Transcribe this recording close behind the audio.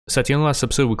So at the end of last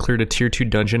episode, we cleared a tier 2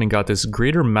 dungeon and got this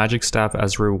greater magic staff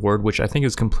as a reward, which I think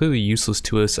is completely useless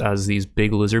to us as these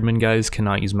big Lizardman guys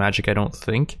cannot use magic, I don't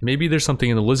think. Maybe there's something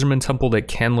in the Lizardman temple that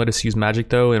can let us use magic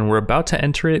though, and we're about to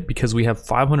enter it because we have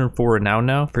 504 renown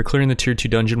now. For clearing the tier 2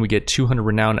 dungeon, we get 200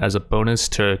 renown as a bonus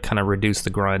to kind of reduce the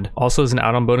grind. Also, as an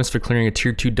add-on bonus for clearing a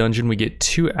tier 2 dungeon, we get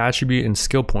 2 attribute and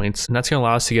skill points, and that's going to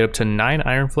allow us to get up to 9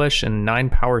 iron flesh and 9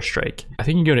 power strike. I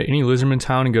think you can go to any Lizardman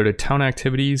town and go to town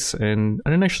activities, and I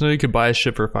didn't actually know you could buy a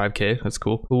ship for 5k. That's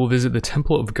cool. But we'll visit the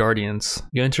Temple of Guardians.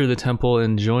 You enter the temple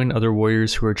and join other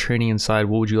warriors who are training inside.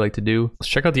 What would you like to do? Let's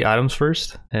check out the items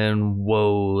first. And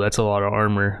whoa, that's a lot of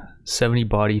armor. 70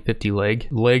 body, 50 leg.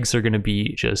 Legs are going to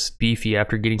be just beefy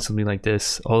after getting something like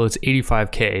this. Although it's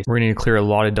 85k. We're going to need to clear a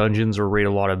lot of dungeons or raid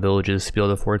a lot of villages to be able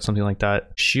to afford something like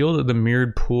that. Shield of the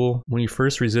Mirrored Pool. When you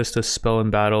first resist a spell in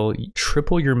battle, you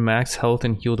triple your max health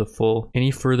and heal to full.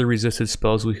 Any further resisted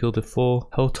spells will heal to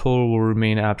full. Health total will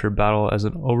remain after battle as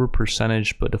an over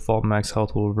percentage, but default max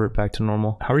health will revert back to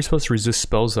normal. How are we supposed to resist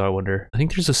spells though, I wonder? I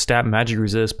think there's a stat magic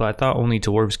resist, but I thought only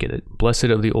dwarves get it. Blessed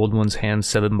of the Old One's hand,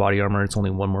 7 body armor. It's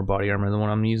only 1 more body armor than what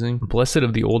I'm using. Blessed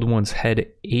of the Old One's head,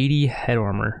 80 head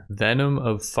armor. Venom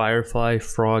of Firefly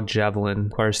Frog Javelin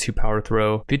requires 2 power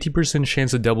throw. 50%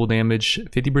 chance of double damage,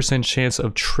 50% chance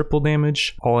of triple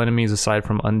damage. All enemies aside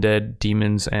from undead,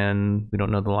 demons, and we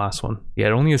don't know the last one. Yeah,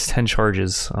 it only has 10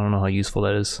 charges. I don't know how useful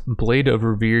that is. Blade of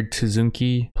Revered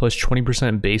Tuzunki plus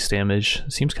 20% base damage.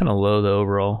 Seems kind of low though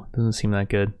overall. Doesn't seem that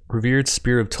good. Revered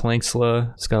Spear of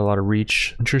Tlanxla. It's got a lot of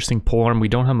reach. Interesting polearm. We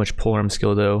don't have much polearm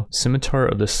skill though. Scimitar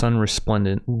of the Sun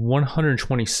Resplendent.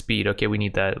 120 speed. Okay, we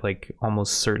need that like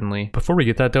almost certainly. Before we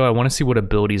get that though, I want to see what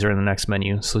abilities are in the next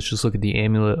menu. So let's just look at the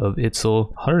Amulet of Itzel.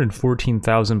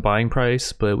 114,000 buying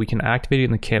price, but we can activate it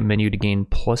in the camp menu to gain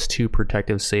 +2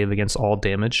 protective save against all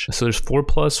damage. So there's 4+,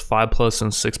 5+,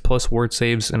 and 6+ ward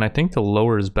saves, and I think the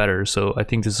lower is better. So I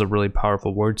think this is a really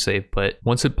powerful ward save, but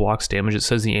once it blocks damage, it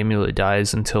says the amulet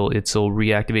dies until Itzel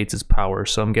reactivates its power.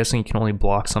 So I'm guessing you can only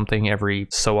block something every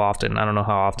so often. I don't know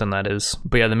how often that is.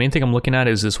 But yeah, the main thing I'm looking at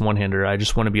is this one-hander. I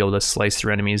just want to be able to slice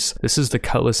through enemies. This is the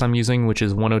cutlass I'm using, which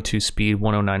is 102 speed,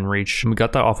 109 reach. And we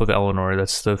got that off of Eleanor.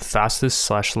 That's the fastest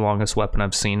 / longest weapon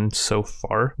I've seen so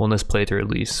far. Well, in this playthrough at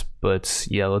least. But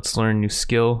yeah, let's learn a new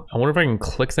skill. I wonder if I can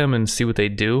click them and see what they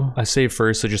do. I save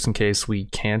first, so just in case we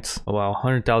can't. Oh wow,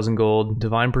 100,000 gold.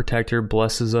 Divine Protector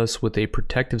blesses us with a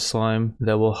protective slime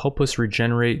that will help us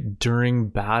regenerate during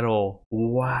battle.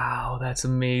 Wow, that's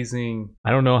amazing.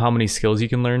 I don't know how many skills you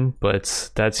can learn,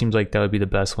 but that seems like that would be the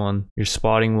best one. Your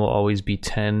spotting will always be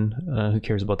 10. Who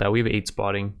cares about that? We have 8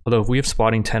 spotting. Although if we have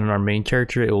spotting 10 in our main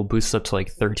character, it will boost up to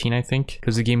like 13, I think,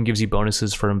 because the game gives you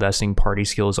bonuses for investing party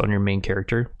skills on your main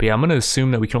character. But yeah, I'm going to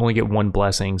assume that we can only get 1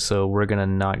 blessing, so we're going to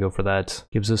not go for that.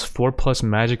 Gives us 4+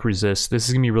 magic resist. This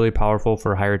is going to be really powerful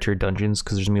for higher tier dungeons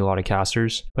because there's going to be a lot of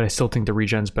casters, but I still think the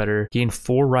regen's better. Gain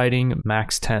 4 riding,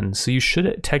 max 10. So you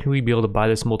should technically be able to buy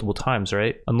this multiple times,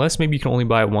 right? Unless maybe you can only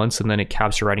buy it once and then it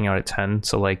caps your riding out at 10.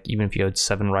 So like even if you had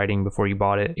 7 riding before you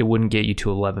bought it, it wouldn't get you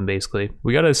to 11 basically.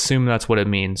 We got to assume that's what it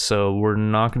means. So we're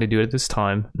not going to do it this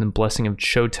time. And then Blessing of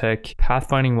Chotek.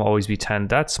 Pathfinding will always be 10.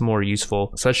 That's more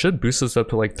useful. So that should boost us up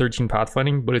to like 13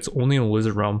 pathfinding, but it's only in the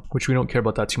lizard realm, which we don't care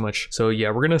about that too much. So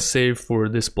yeah, we're gonna save for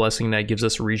this blessing that gives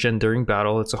us regen during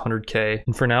battle. It's 100k,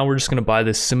 and for now we're just gonna buy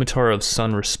this Scimitar of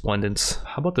Sun Resplendence.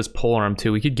 How about this polearm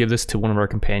too? We could give this to one of our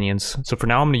companions. So for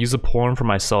now I'm gonna use the polearm for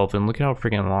myself, and look at how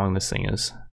freaking long this thing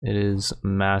is. It is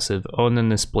massive. Oh, and then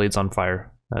this blade's on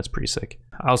fire. That's pretty sick.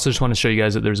 I also just want to show you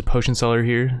guys that there's a potion seller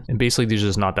here, and basically these are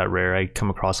just not that rare. I come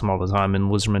across them all the time in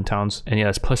Lizardman towns. And yeah,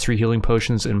 that's +3 healing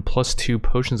potions and +2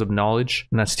 potions of knowledge,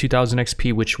 and that's 2000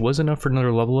 XP, which was enough for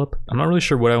another level up. I'm not really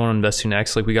sure what I want to invest in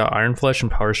next. Like we got Iron Flesh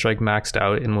and Power Strike maxed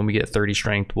out, and when we get 30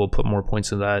 strength, we'll put more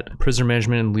points in that. Prisoner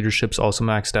management and leadership's also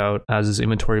maxed out, as is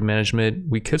inventory management.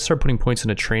 We could start putting points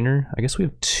in a trainer. I guess we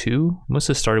have 2. Must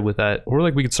have started with that, or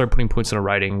like we could start putting points in a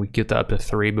riding. We get that up to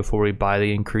 3 before we buy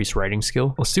the increased riding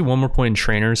skill. Let's do 1 more point in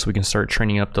trainer so we can start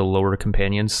training up the lower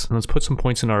companions. And let's put some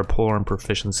points in our polearm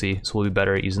proficiency, so we'll be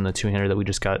better at using the 2-hander that we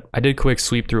just got. I did a quick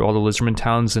sweep through all the Lizardman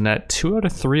towns, and at 2 out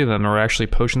of 3 of them are actually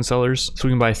potion sellers. So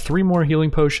we can buy 3 more healing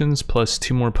potions plus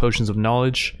 2 more potions of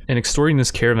knowledge. And extorting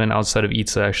this caravan outside of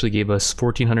Itza actually gave us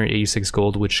 1486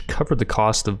 gold, which covered the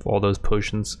cost of all those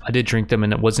potions. I did drink them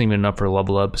and it wasn't even enough for a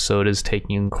level up, so it is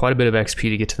taking quite a bit of XP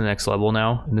to get to the next level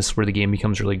now. And this is where the game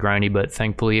becomes really grindy, but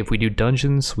thankfully if we do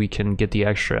dungeons, we can get the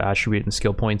extra attribute and in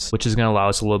skill points, which is going to allow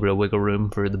us a little bit of wiggle room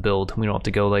for the build. We don't have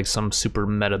to go like some super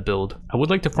meta build. I would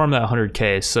like to farm that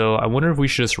 100k, so I wonder if we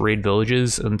should just raid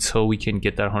villages until we can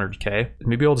get that 100k.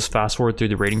 Maybe I'll just fast forward through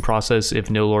the raiding process if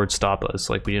no lords stop us.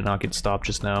 Like, we did not get stopped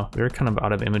just now. We're kind of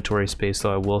out of inventory space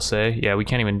though, I will say. Yeah, we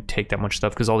can't even take that much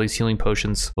stuff because all these healing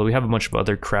potions. Well, we have a bunch of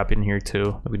other crap in here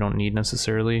too that we don't need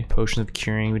necessarily. Potion of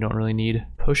curing we don't really need.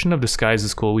 Potion of disguise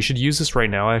is cool. We should use this right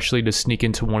now actually to sneak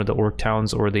into one of the orc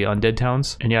towns or the undead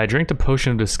towns. And yeah, I drank the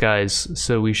potion of disguise,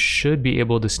 so we should be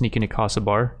able to sneak into Casa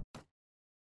Bar.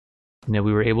 And yeah,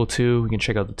 we were able to. We can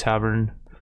check out the tavern.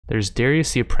 There's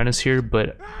Darius the apprentice here,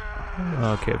 but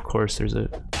okay, of course there's a...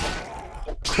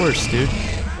 Of course, dude.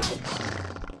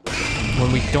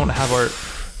 When we don't have our...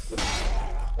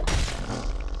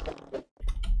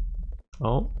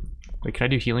 Oh, wait, can I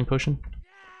do healing potion?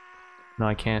 No,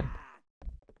 I can't.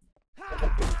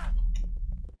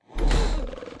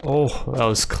 Oh, that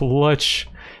was clutch.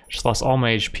 Just lost all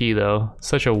my HP though.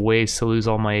 Such a waste to lose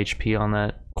all my HP on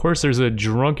that. Of course, there's a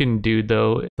drunken dude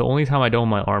though. The only time I don't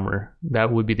have my armor,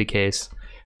 that would be the case.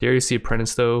 Darius the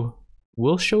apprentice though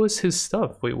will show us his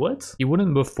stuff. Wait, what? He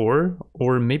wouldn't before,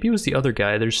 or maybe it was the other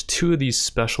guy. There's two of these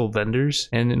special vendors,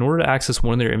 and in order to access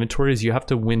one of their inventories, you have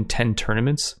to win 10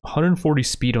 tournaments. 140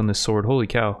 speed on this sword. Holy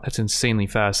cow, that's insanely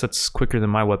fast. That's quicker than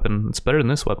my weapon. It's better than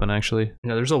this weapon, actually. You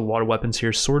know, there's a lot of weapons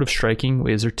here. Sword of striking.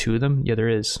 Wait, is there two of them? Yeah, there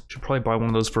is. Should probably buy one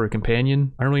of those for a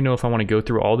companion. I don't really know if I want to go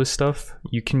through all this stuff.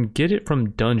 You can get it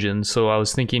from dungeons, so I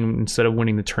was thinking instead of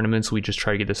winning the tournaments, we just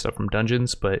try to get this stuff from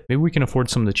dungeons, but maybe we can afford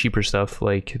some of the cheaper stuff.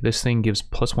 Like, this thing gives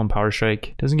 +1 power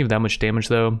strike. Doesn't give that much damage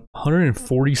though.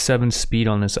 147 speed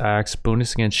on this axe.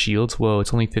 Bonus against shields. Whoa,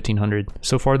 it's only 1500.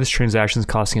 So far this transaction is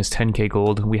costing us 10k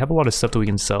gold. We have a lot of stuff that we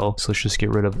can sell, so let's just get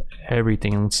rid of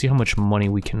everything and let's see how much money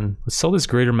we can. Let's sell this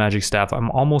greater magic staff. I'm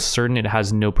almost certain it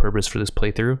has no purpose for this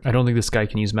playthrough. I don't think this guy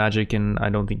can use magic, and I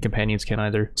don't think companions can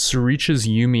either. Suricha's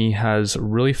Yumi has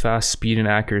really fast speed and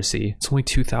accuracy. It's only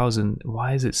 2000.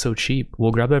 Why is it so cheap?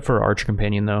 We'll grab that for our archer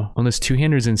companion though. On this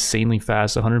two-hander is insanely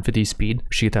fast, 150 speed. We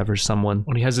should get that for someone.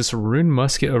 When he has this rune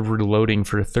musket of reloading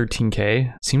for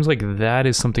 13k, seems like that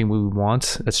is something we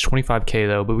want. That's 25k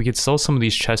though, but we could sell some of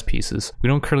these chest pieces. We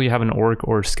don't currently have an orc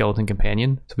or skeleton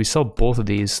companion, so we sell both of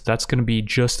these. That's going to be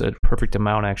just a perfect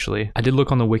amount actually. I did look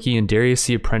on the wiki, and Darius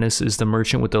the apprentice is the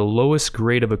merchant with the lowest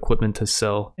grade of equipment to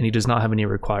sell, and he does not have any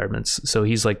requirements, so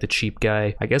he's like the cheap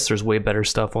guy. I guess there's way better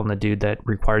stuff on the dude that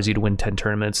requires you to win 10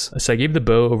 tournaments. So I gave the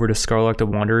bow over to Scarlock the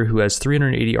Wanderer, who has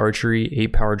 380 archery,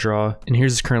 8 power draw, and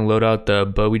here's his current loadout, the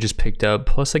bow we just picked up,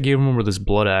 plus I gave him over this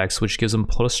blood axe, which gives him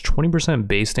plus 20%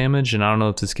 base damage, and I don't know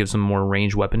if this gives him more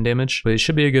range weapon damage, but it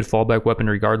should be a good fallback weapon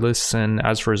regardless. And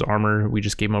as for his armor, we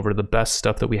just gave him over the best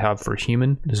stuff that we have for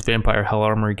human. This vampire hell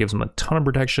armor gives him a ton of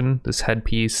protection. This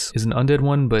headpiece is an undead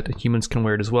one, but humans can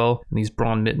wear it as well. And these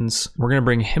brawn mittens. We're gonna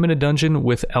bring him in a dungeon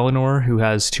with Eleanor, who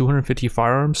has 250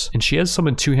 firearms, and she has some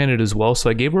in two-handed as well, so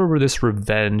I gave her over this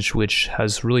revenge, which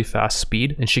has really fast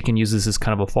speed, and she can use this as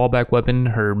kind of a fallback weapon.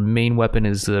 Her main weapon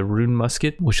is the rune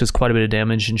musket, which does quite a bit of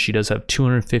damage, and she does have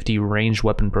 250 ranged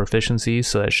weapon proficiency,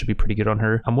 so that should be pretty good on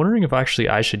her. I'm wondering if actually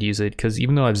I should use it, because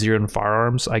even though I have 0 in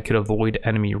firearms, I could avoid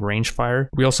enemy range fire.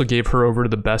 We also gave her over to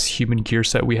the best human gear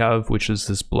set we have, which is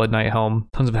this Blood Knight helm,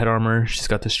 tons of head armor. She's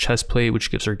got this chest plate,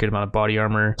 which gives her a good amount of body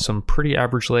armor, some pretty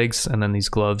average legs, and then these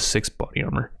gloves, 6 body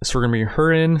armor. So we're gonna bring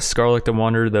her in, Scarlock the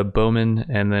Wanderer, the bowman,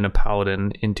 and then a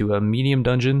paladin into a medium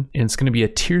dungeon, and it's gonna be a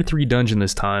tier 3 dungeon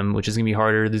this time, which is gonna be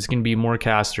harder. There's gonna be more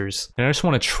casters, and I just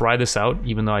want to try this out,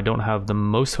 even though I don't have the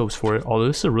most hopes for it, although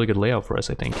this is a really good layout for us,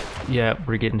 I think. Yeah,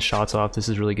 we're getting shots off. This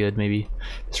is really good. Maybe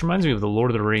this reminds me of the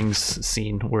Lord of the Rings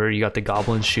scene where you got the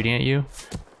goblins shooting at you,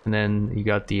 and then you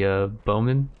got the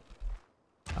bowmen.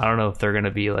 I don't know if they're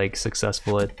gonna be like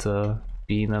successful at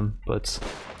beating them, but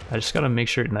I just gotta make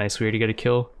sure. Nice, we already got a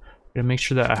kill. I gotta make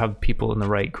sure that I have people in the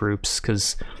right groups,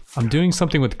 because I'm doing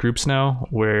something with groups now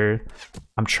where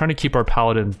I'm trying to keep our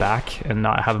paladin back and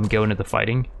not have him go into the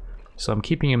fighting. So I'm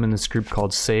keeping him in this group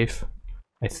called safe,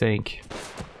 I think.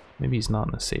 Maybe he's not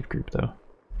in the safe group though.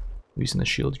 He's in the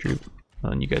shield group. Oh,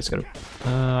 and you guys gotta,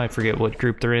 I forget what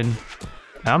group they're in.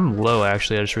 I'm low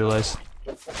actually, I just realized.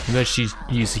 Maybe I should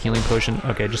use the healing potion.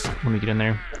 Okay, just let me get in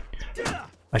there.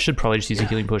 I should probably just use a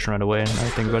healing potion right away, now that I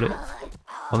think about it.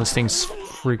 Oh, this thing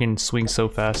freaking swings so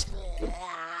fast. You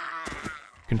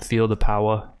can feel the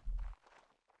power.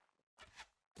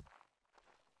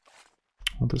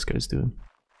 What this guy's doing.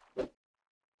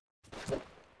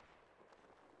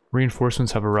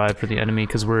 Reinforcements have arrived for the enemy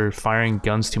because we're firing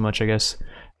guns too much, I guess.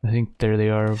 I think there they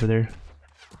are over there.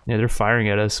 Yeah, they're firing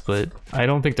at us, but I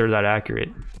don't think they're that accurate.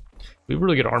 We have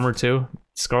really good armor too.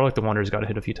 Scarlock the Wanderer's got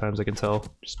hit a few times, I can tell,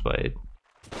 just by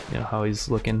you know, how he's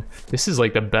looking. This is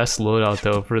like the best loadout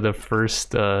though for the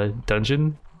first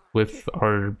dungeon with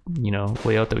our, you know,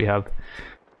 layout that we have.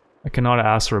 I cannot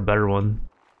ask for a better one.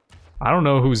 I don't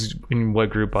know who's in what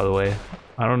group, by the way.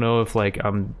 I don't know if like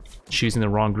I'm choosing the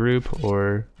wrong group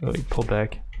or like pull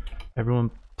back.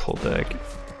 Everyone pull back.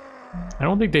 I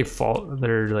don't think they fall.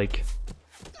 They're like,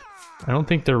 I don't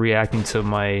think they're reacting to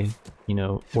my, you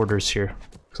know, orders here.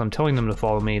 Because I'm telling them to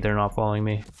follow me, they're not following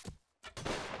me.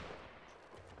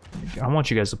 I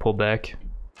want you guys to pull back.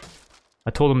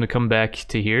 I told them to come back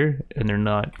to here, and they're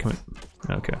not coming.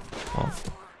 Okay, well,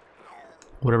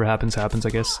 whatever happens, happens, I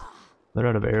guess. They're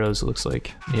out of arrows, it looks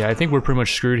like. Yeah, I think we're pretty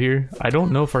much screwed here. I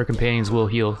don't know if our companions will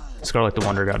heal. Scarlet the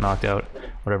Wanderer got knocked out.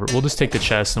 Whatever, we'll just take the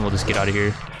chest and we'll just get out of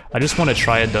here. I just want to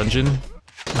try a dungeon.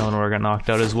 Eleanor got knocked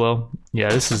out as well. Yeah,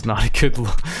 this is not a good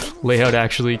layout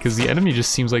actually, because the enemy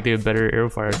just seems like they have better arrow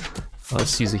fire.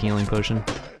 Let's use a healing potion.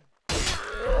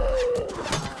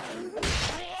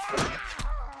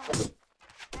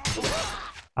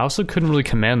 I also couldn't really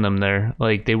command them there.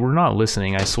 Like, they were not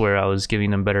listening. I swear I was giving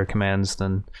them better commands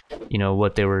than, you know,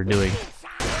 what they were doing.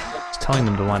 I was telling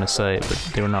them to line of sight, but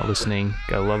they were not listening.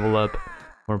 Gotta level up.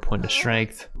 More point of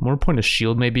strength. More point of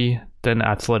shield, maybe, than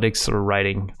athletics or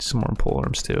riding. Some more pole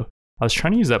arms, too. I was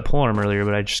trying to use that pole arm earlier,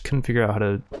 but I just couldn't figure out how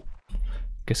to... I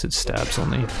guess it stabs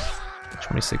only.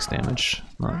 26 damage.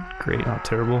 Not great, not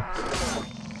terrible.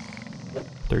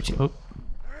 13. Oh.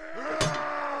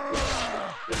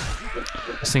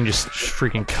 This thing just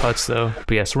freaking cuts though.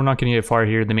 But yeah, so we're not gonna get far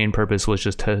here. The main purpose was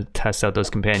just to test out those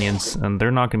companions, and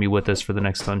they're not gonna be with us for the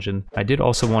next dungeon. I did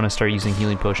also want to start using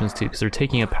healing potions too, because they're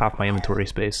taking up half my inventory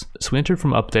space. So we entered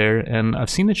from up there, and I've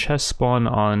seen the chest spawn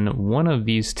on one of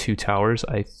these two towers,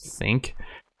 I think,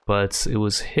 but it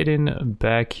was hidden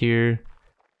back here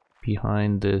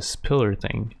behind this pillar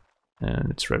thing, and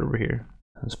it's right over here.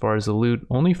 As far as the loot,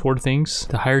 only 4 things.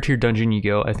 The higher tier dungeon you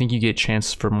go, I think you get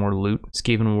chances for more loot.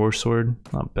 Skaven Warsword,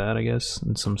 not bad I guess,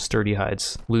 and some sturdy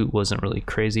hides. Loot wasn't really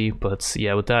crazy, but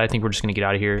yeah, with that I think we're just gonna get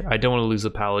out of here. I don't want to lose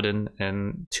the paladin,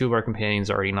 and 2 of our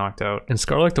companions are already knocked out. And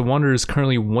Scarlet the Wanderer is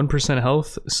currently 1%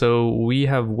 health, so we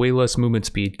have way less movement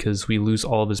speed because we lose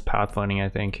all of his pathfinding, I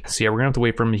think. So yeah, we're gonna have to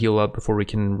wait for him to heal up before we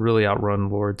can really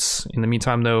outrun lords. In the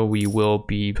meantime though, we will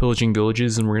be pillaging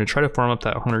villages, and we're gonna try to farm up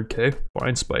that 100k.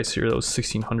 Fine spice here, that was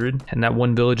 1600, and that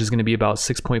one village is going to be about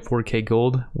 6.4k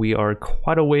gold. We are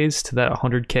quite a ways to that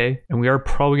 100k, and we are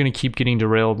probably going to keep getting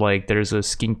derailed. Like, there's a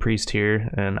skink priest here,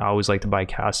 and I always like to buy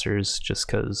casters just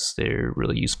because they're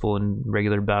really useful in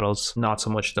regular battles, not so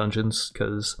much dungeons,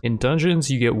 because in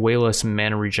dungeons you get way less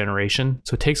mana regeneration,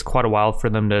 so it takes quite a while for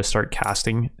them to start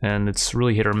casting, and it's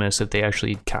really hit or miss if they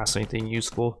actually cast anything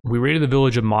useful. We raided the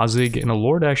village of Mazig, and a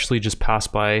lord actually just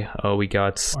passed by. We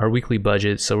got our weekly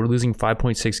budget, so we're losing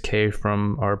 5.6k from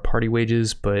our party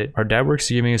wages, but our dad works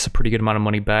giving us a pretty good amount of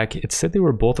money back. It said they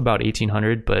were both about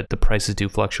 1800, but the prices do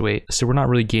fluctuate, so we're not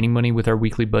really gaining money with our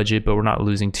weekly budget, but we're not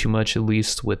losing too much, at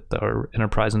least with our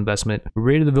enterprise investment. We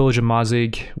raided the village of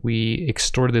Mazig. We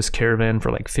extorted this caravan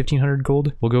for like 1500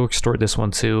 gold. We'll go extort this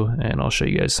one too, and I'll show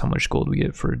you guys how much gold we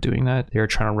get for doing that. They're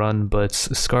trying to run, but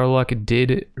Scarluck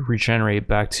did regenerate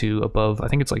back to above, I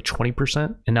think it's like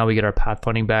 20%, and now we get our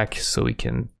pathfinding back so we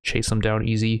can chase them down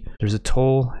easy. There's a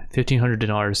toll, 1500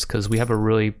 dinars, because we have a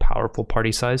really powerful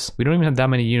party size. We don't even have that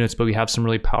many units, but we have some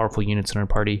really powerful units in our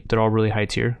party. They're all really high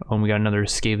tier. We got another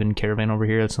Skaven caravan over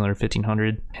here. That's another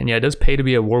 1500. And yeah, it does pay to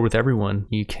be at war with everyone.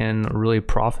 You can really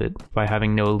profit by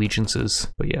having no allegiances.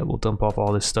 But yeah, we'll dump off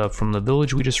all this stuff from the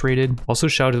village we just raided. Also,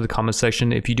 shout out to the comment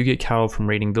section. If you do get cattle from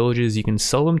raiding villages, you can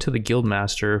sell them to the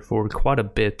guildmaster for quite a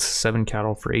bit. 7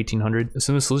 cattle for 1800.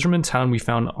 So in this Lizardman town, we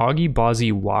found Oggy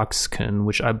Boggy Waxkin,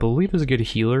 which I believe is a good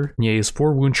healer. Yeah, he has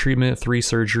 4 wound treatment, 3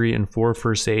 surgery, and 4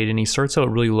 first aid, and he starts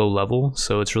out really low level,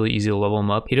 so it's really easy to level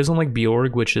him up. He doesn't like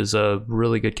Bjorg, which is a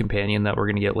really good companion that we're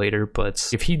gonna get later, but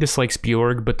if he dislikes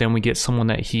Bjorg, but then we get someone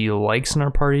that he likes in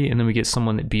our party, and then we get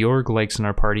someone that Bjorg likes in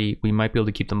our party, we might be able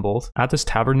to keep them both. At this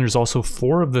tavern, there's also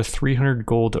 4 of the 300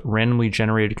 gold randomly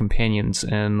generated companions,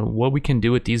 and what we can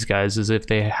do with these guys is if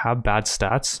they have bad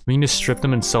stats, we can just strip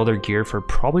them and sell their gear for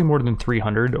probably more than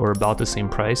 300 or about the same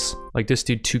price. Like this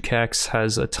dude Tuidjy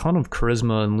has a ton of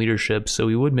charisma and leadership, so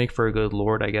he would make for a good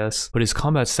lord, I guess, but his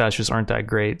combat stats just aren't that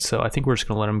great, so I think we're just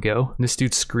gonna let him go. And this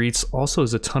dude Screets also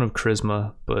has a ton of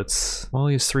charisma, but well,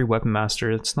 he has 3 weapon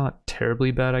master. It's not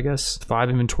terribly bad, I guess. 5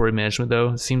 inventory management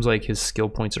though. It seems like his skill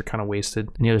points are kind of wasted.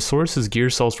 And yeah, the Saurus's gear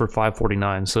sells for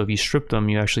 549, so if you strip them,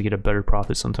 you actually get a better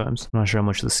profit sometimes. I'm not sure how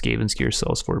much the Skaven's gear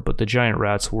sells for, but the giant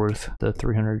rat's worth the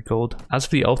 300 gold. As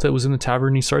for the elf that was in the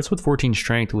tavern, he starts with 14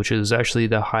 strength, which is actually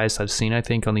the highest I've seen, I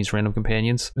think, on these random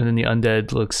companions. And then the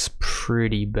undead looks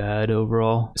pretty bad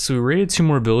overall. So we raided 2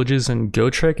 more villages and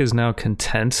Gotrek is now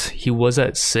content. He was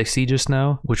at 60 just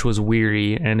now, which was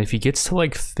weary, and if he gets to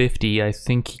like 50, I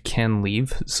think he can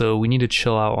leave. So we need to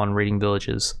chill out on raiding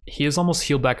villages. He is almost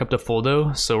healed back up to full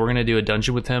though, so we're gonna do a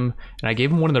dungeon with him, and I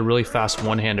gave him one of the really fast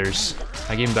one-handers.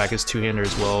 I gave him back his two-hander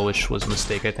as well, which was a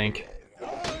mistake, I think.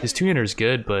 His two-hander is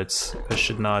good, but I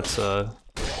should not let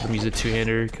him use a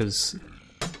two-hander because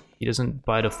he doesn't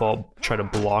by default try to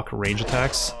block range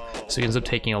attacks, so he ends up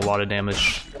taking a lot of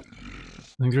damage. I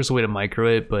think there's a way to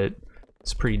micro it, but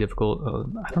it's pretty difficult.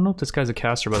 I don't know if this guy's a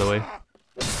caster, by the way.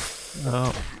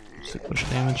 Oh, just a bunch of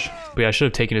damage. But yeah, I should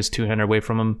have taken his two-hander away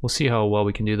from him. We'll see how well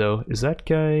we can do though. Is that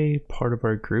guy part of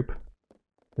our group?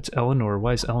 It's Eleanor.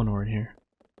 Why is Eleanor in here?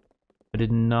 I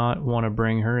did not want to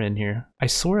bring her in here. I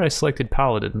swear I selected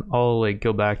Paladin. I'll like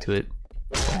go back to it.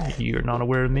 You're not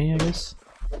aware of me, I guess?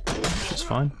 Which is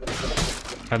fine.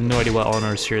 I have no idea why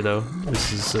Eleanor's here though.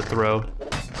 This is a throw.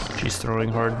 She's throwing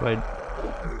hard by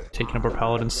taking up our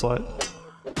Paladin slot.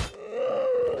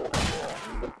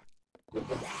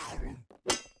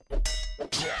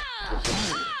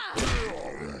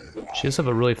 She does have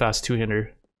a really fast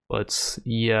two-hander. But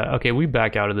yeah, okay, we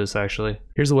back out of this actually.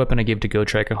 Here's the weapon I gave to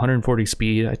Gotrek, 140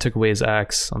 speed. I took away his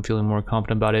axe. I'm feeling more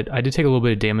confident about it. I did take a little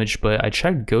bit of damage, but I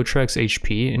checked Gotrek's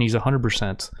HP and he's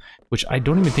 100%, which I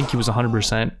don't even think he was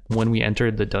 100% when we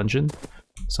entered the dungeon.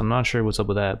 So I'm not sure what's up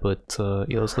with that, but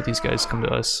yeah, let's let these guys come to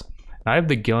us. I have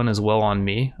the gun as well on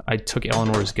me. I took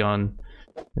Eleanor's gun.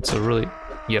 It's a really...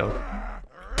 Yo.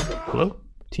 Hello?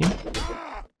 Team?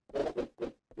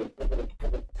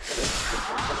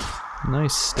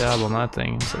 Nice stab on that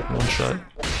thing. It's like one shot.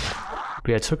 But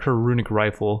yeah, I took her runic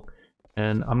rifle,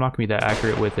 and I'm not gonna be that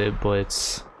accurate with it, but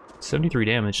it's 73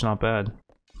 damage, not bad.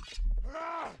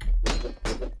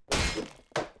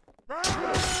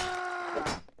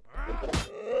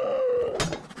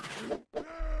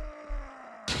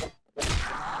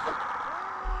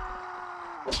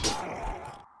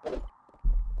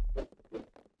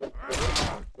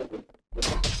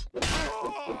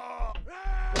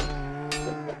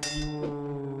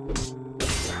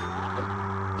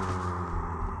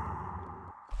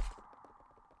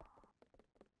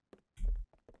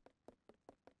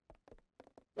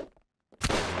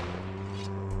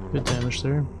 Good damage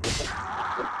there.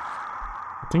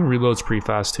 I think reload's pretty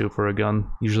fast too for a gun.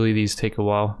 Usually these take a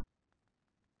while.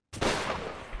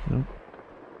 Nope.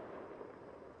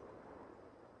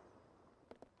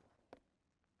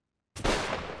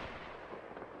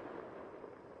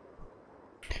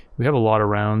 We have a lot of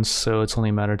rounds, so it's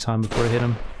only a matter of time before I hit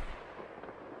him.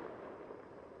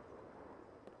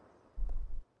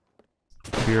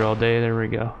 Beer all day, there we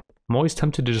go. I'm always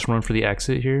tempted to just run for the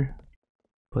exit here,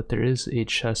 but there is a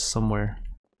chest somewhere,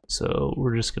 so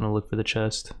we're just gonna look for the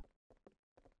chest.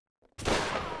 Because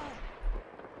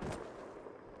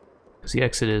the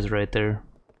exit is right there,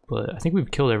 but I think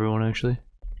we've killed everyone actually.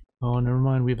 Oh, never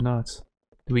mind, we have not.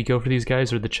 Do we go for these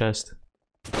guys or the chest?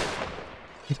 I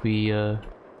think we, or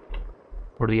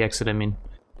the exit, I mean.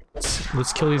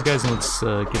 Let's kill these guys and let's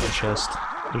get the chest.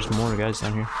 There's more guys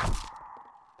down here.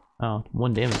 Oh,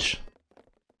 1 damage.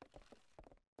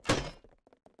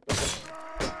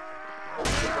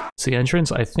 So the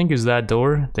entrance, I think, is that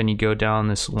door. Then you go down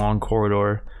this long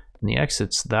corridor, and the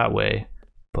exit's that way.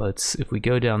 But if we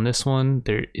go down this one,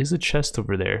 there is a chest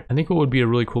over there. I think what would be a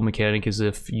really cool mechanic is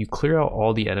if you clear out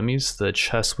all the enemies, the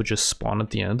chest would just spawn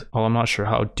at the end. Well, I'm not sure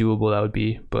how doable that would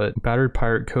be, but battered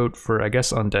pirate coat for, I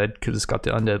guess, undead, because it's got the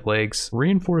undead legs.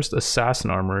 Reinforced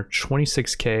assassin armor,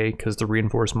 26k, because the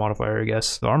reinforced modifier, I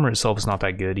guess. The armor itself is not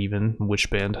that good, even.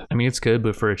 Witchband. I mean, it's good,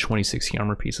 but for a 26k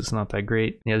armor piece, it's not that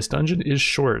great. Yeah, this dungeon is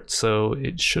short, so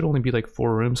it should only be like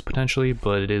 4 rooms potentially,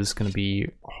 but it is going to be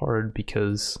hard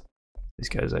because these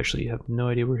guys actually have no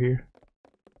idea we're here.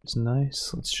 It's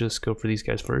nice. Let's just go for these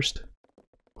guys first.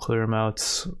 Clear them out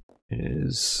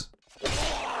is...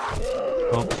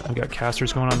 Oh, we got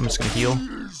casters going on. I'm just gonna heal.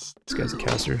 This guy's a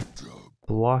caster.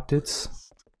 Blocked it.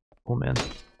 Oh man.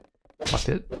 Blocked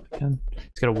it again.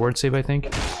 He's got a ward save, I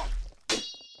think.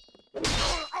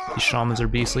 These shamans are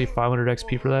beastly. 500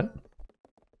 XP for that.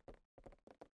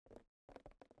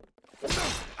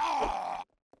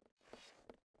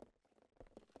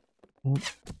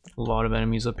 A lot of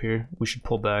enemies up here. We should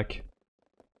pull back.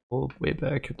 Pull way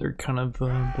back. They're kind of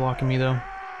blocking me though.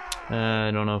 I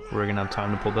don't know if we're gonna have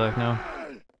time to pull back now.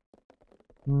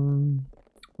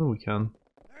 Oh, we can.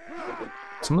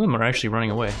 Some of them are actually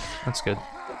running away. That's good.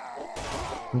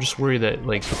 I'm just worried that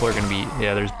like people are gonna be...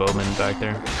 Yeah, there's bowmen back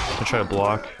there. I'm gonna try to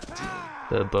block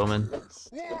the bowmen.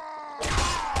 Just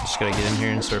gotta get in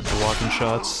here and start blocking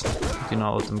shots. Do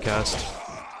not let them cast.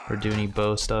 or do any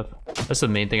bow stuff. That's the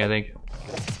main thing, I think.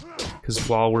 Because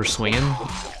while we're swinging,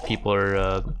 people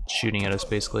are shooting at us,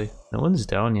 basically. No one's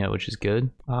down yet, which is good.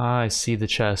 Ah, I see the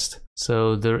chest.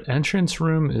 So the entrance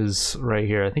room is right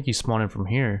here. I think you spawn in from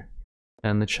here.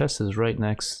 And the chest is right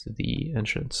next to the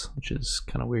entrance, which is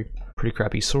kind of weird. Pretty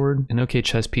crappy sword. An okay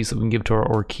chest piece that we can give to our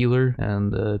orc healer.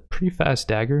 And a pretty fast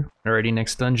dagger. Alrighty,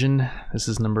 next dungeon. This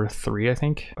is number 3, I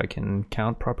think, if I can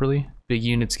count properly. Big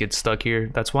units get stuck here.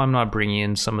 That's why I'm not bringing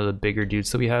in some of the bigger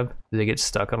dudes that we have. They get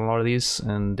stuck on a lot of these,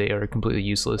 and they are completely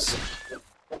useless.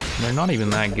 And they're not even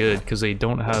that good, because they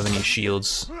don't have any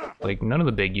shields. Like, none of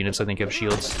the big units, I think, have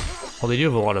shields. Well, they do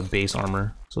have a lot of base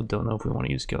armor, so don't know if we want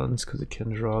to use guns, because it can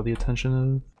draw the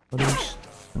attention of others.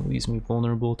 It leaves me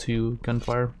vulnerable to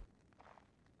gunfire.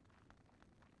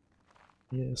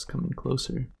 Yeah, it's coming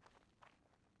closer.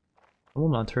 I will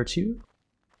not hurt you.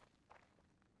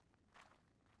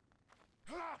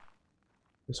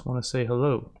 Just want to say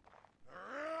hello.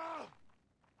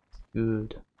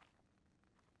 Good.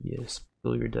 Yes,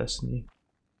 fulfill your destiny.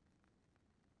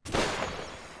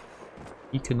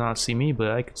 He could not see me,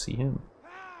 but I could see him.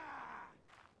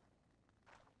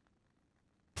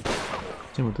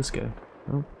 Same with this guy.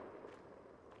 Oh.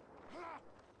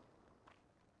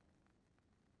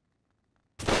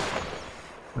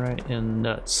 Right, and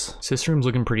nuts. So this room's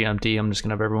looking pretty empty. I'm just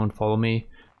gonna have everyone follow me.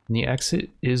 And the exit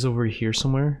is over here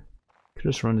somewhere.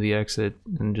 Could just run to the exit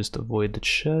and just avoid the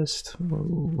chest.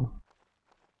 Whoa.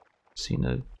 Seen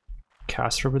a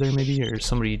caster over there maybe, or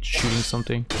somebody shooting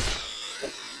something.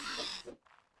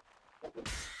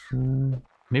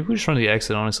 Maybe we just run to the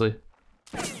exit, honestly.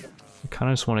 I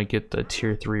kind of just want to get the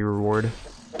tier 3 reward.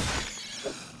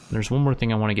 There's one more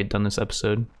thing I want to get done this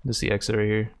episode. This is the exit right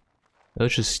here.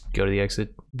 Let's just go to the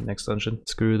exit, next dungeon.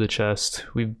 Screw the chest.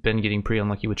 We've been getting pretty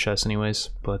unlucky with chests anyways,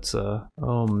 but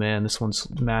oh man, this one's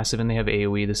massive and they have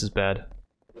AoE. This is bad.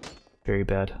 Very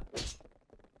bad.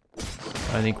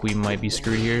 I think we might be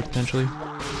screwed here, potentially.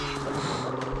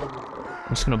 I'm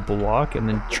just gonna block and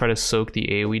then try to soak the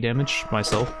AoE damage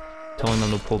myself, telling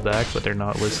them to pull back, but they're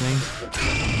not listening.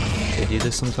 They do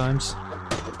this sometimes.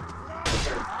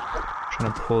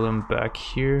 Trying to pull them back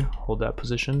here, hold that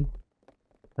position.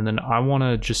 And then I want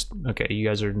to just, okay, you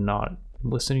guys are not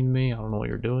listening to me, I don't know what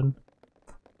you're doing.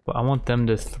 But I want them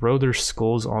to throw their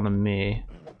skulls onto me.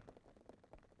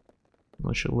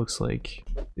 Which it looks like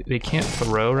they can't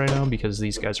throw right now because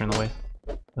these guys are in the way.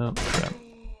 Oh, crap.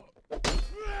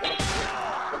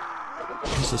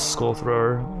 There's a skull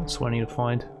thrower, that's what I need to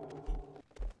find.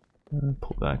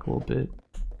 Pull back a little bit.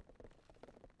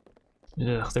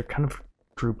 Ugh, they're kind of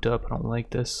grouped up, I don't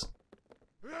like this.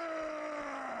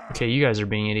 Okay, you guys are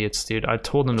being idiots, dude. I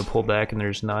told them to pull back and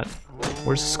there's not.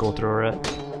 Where's the skull thrower at?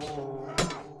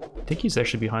 I think he's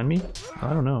actually behind me.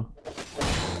 I don't know.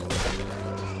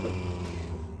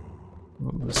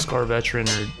 The Scar Veteran,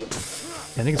 or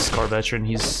I think it's Scar Veteran.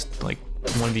 He's like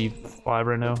 1v5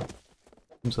 right now.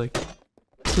 Seems like.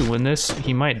 If we win this,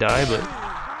 he might die, but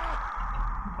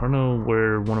I don't know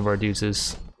where one of our dudes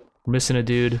is. We're missing a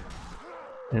dude,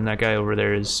 and that guy over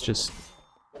there is just,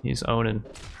 he's owning,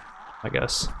 I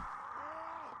guess.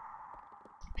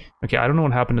 Okay, I don't know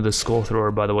what happened to the skull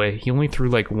thrower, by the way. He only threw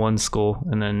like one skull,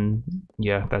 and then,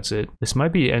 yeah, that's it. This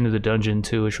might be the end of the dungeon,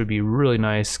 too, which would be really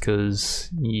nice, because,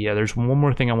 yeah, there's one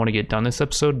more thing I want to get done this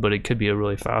episode, but it could be a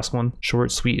really fast one.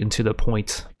 Short, sweet, and to the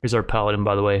point. Here's our paladin,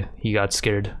 by the way. He got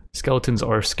scared. Skeletons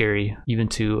are scary, even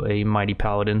to a mighty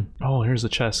paladin. Oh, here's the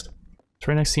chest. It's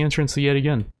right next to the entrance yet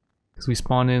again. Because we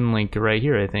spawn in like right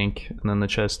here, I think, and then the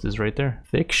chest is right there.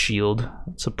 Thick shield.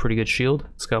 That's a pretty good shield.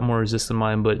 It's got more resist than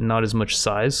mine, but not as much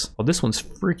size. Oh, this one's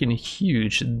freaking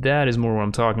huge. That is more what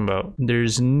I'm talking about.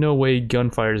 There's no way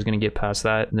gunfire is going to get past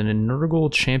that. And then a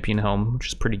Nurgle champion helm, which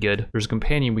is pretty good. There's a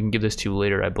companion we can give this to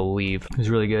later, I believe. It's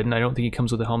really good, and I don't think it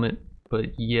comes with a helmet.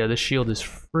 But yeah, this shield is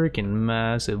freaking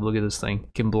massive. Look at this thing.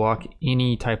 It can block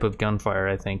any type of gunfire,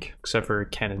 I think, except for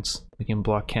cannons. It can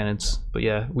block cannons. But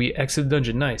yeah, we exit the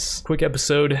dungeon. Nice. Quick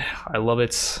episode. I love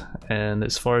it. And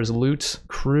as far as loot,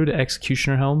 crude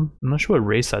executioner helm. I'm not sure what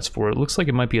race that's for. It looks like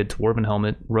it might be a dwarven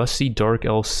helmet. Rusty dark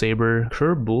elf saber.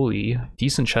 Kerbully.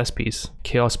 Decent chest piece.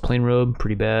 Chaos plane robe.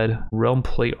 Pretty bad. Realm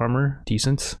plate armor.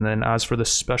 Decent. And then as for the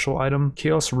special item,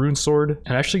 Chaos rune sword.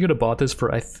 I actually could have bought this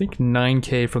for I think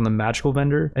 9k from the magical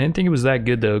vendor. I didn't think it was that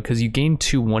good though, because you gain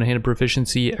 2 one-handed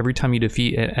proficiency every time you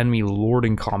defeat an enemy lord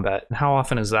in combat. And how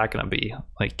often is that going to be?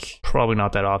 Like, probably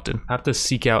not that often. I have to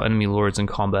seek out enemy lords in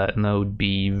combat, and that would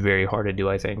be very hard to do,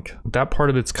 I think. That part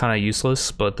of it's kind of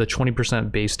useless, but the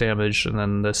 20% base damage and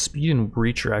then the speed and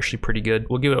reach are actually pretty good.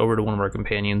 We'll give it over to one of our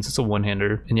companions. It's a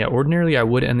one-hander. And yeah, ordinarily I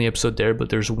would end the episode there, but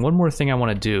there's one more thing I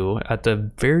want to do. At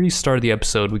the very start of the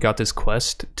episode, we got this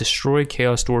quest, Destroy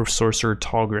Chaos Dwarf Sorcerer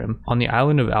Talgrim on the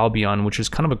island of Albion, which is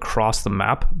kind of across the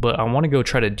map, but I want to go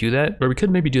try to do that. Or we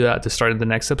could maybe do that at the start of the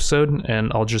next episode,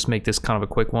 and I'll just make this kind of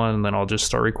a quick one, and then I'll just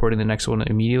start recording the next one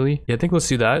immediately. Yeah, I think let's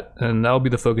do that, and that'll be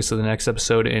the focus of the next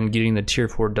episode and getting the tier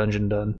 4 dungeon done.